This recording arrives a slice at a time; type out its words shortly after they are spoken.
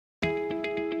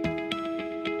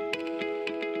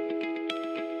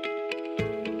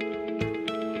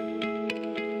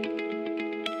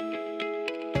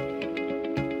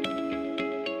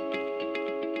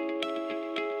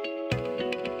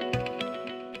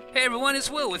Hey everyone, it's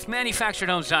Will with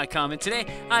ManufacturedHomes.com, and today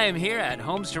I am here at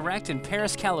Homes Direct in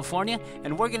Perris, California,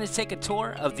 and we're going to take a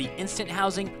tour of the instant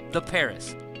housing, the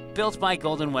Perris, built by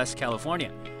Golden West,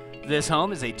 California. This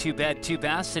home is a 2-bed,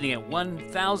 2-bath sitting at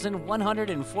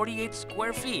 1,148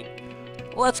 square feet.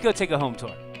 Let's go take a home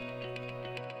tour.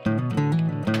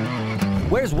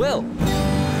 Where's Will?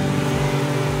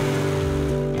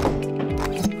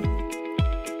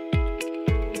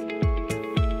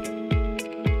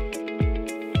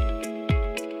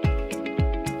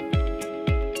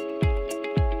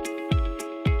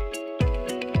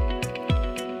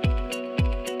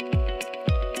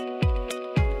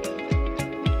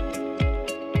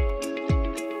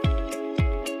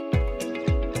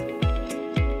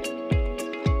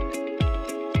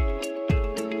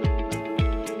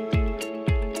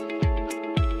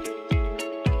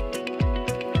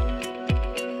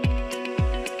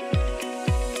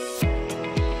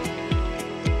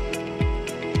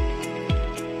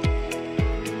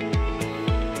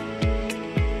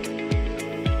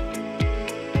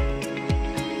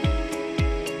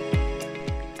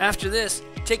 After this,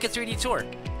 take a 3D tour.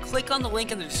 Click on the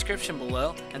link in the description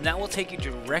below, and that will take you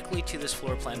directly to this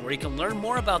floor plan where you can learn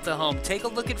more about the home, take a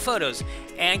look at photos,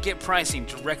 and get pricing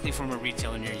directly from a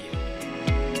retailer near you.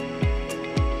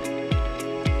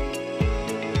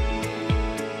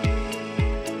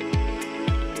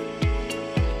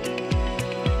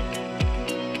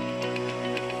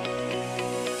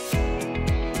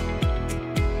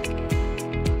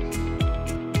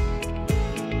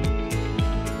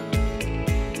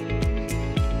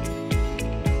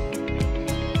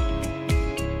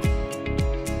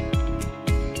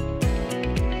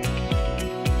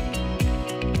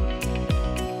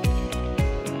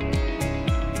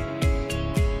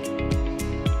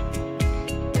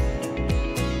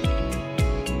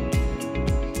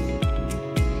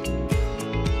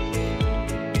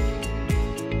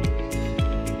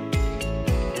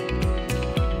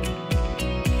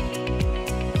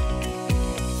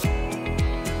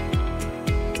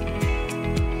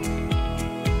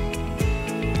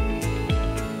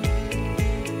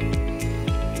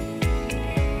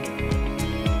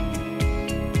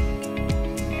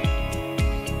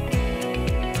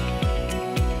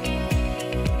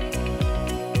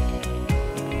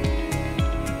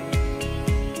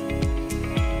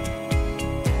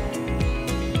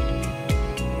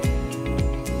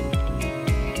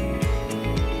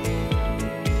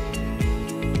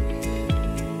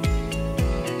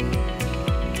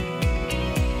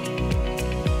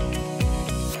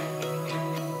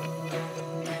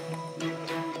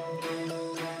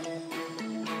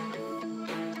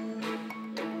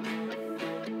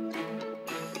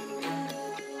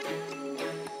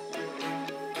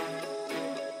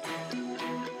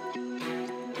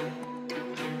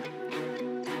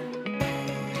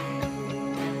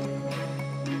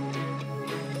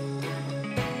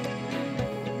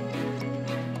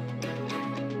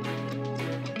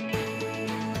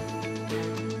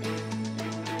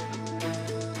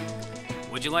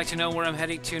 Would you like to know where I'm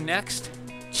heading to next?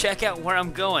 Check out where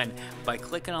I'm going by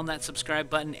clicking on that subscribe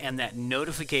button and that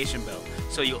notification bell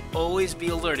so you'll always be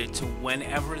alerted to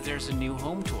whenever there's a new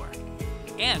home tour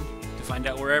and to find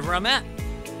out wherever I'm at.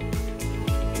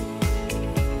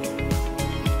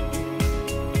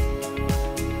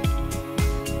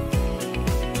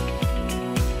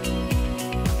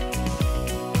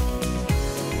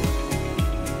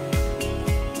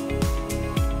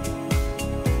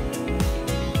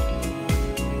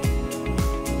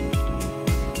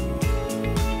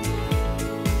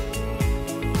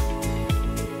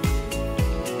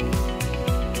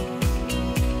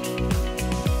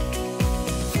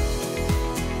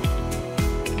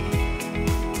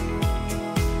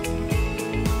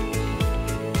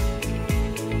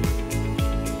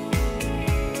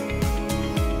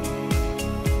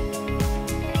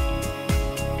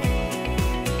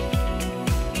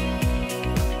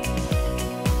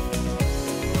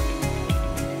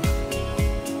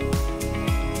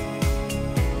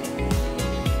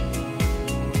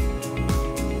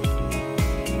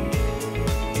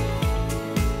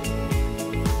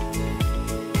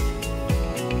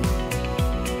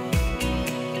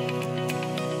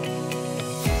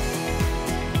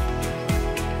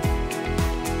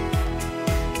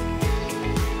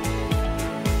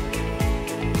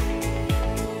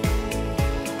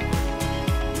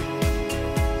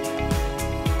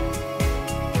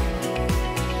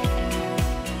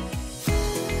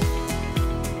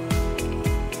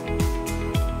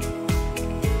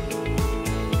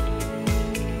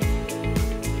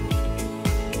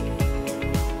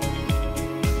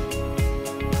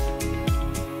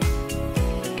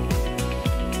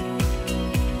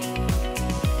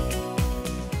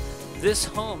 This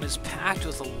home is packed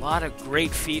with a lot of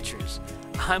great features.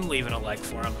 I'm leaving a like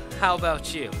for them. How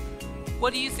about you?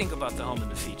 What do you think about the home and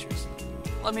the features?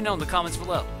 Let me know in the comments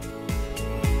below.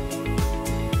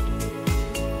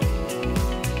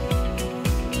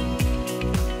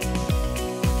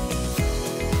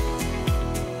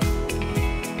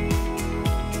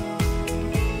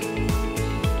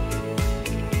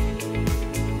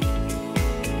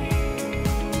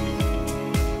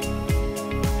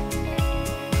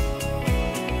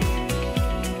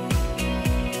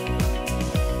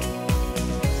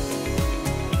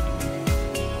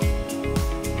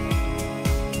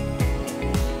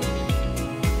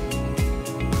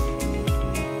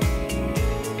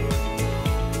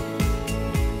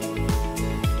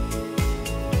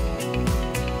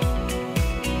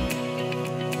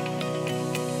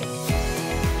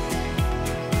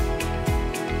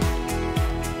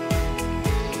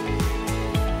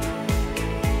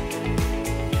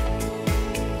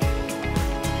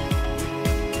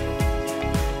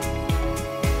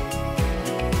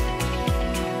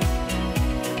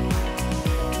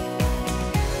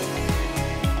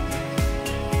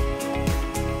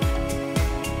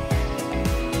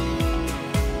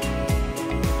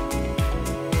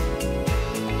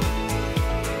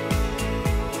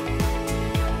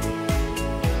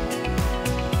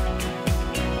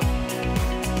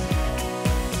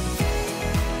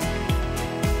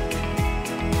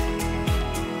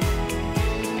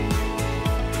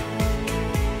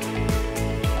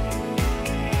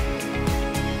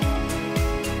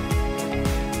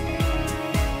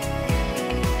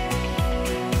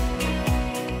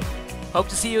 Hope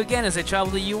to see you again as I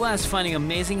travel the U.S. finding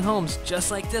amazing homes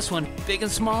just like this one, big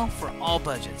and small, for all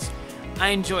budgets. I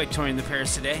enjoyed touring the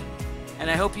Perris today, and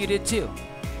I hope you did too.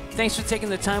 Thanks for taking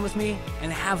the time with me,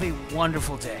 and have a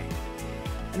wonderful day.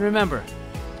 And remember,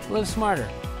 live smarter,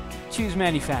 choose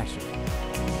manufactured.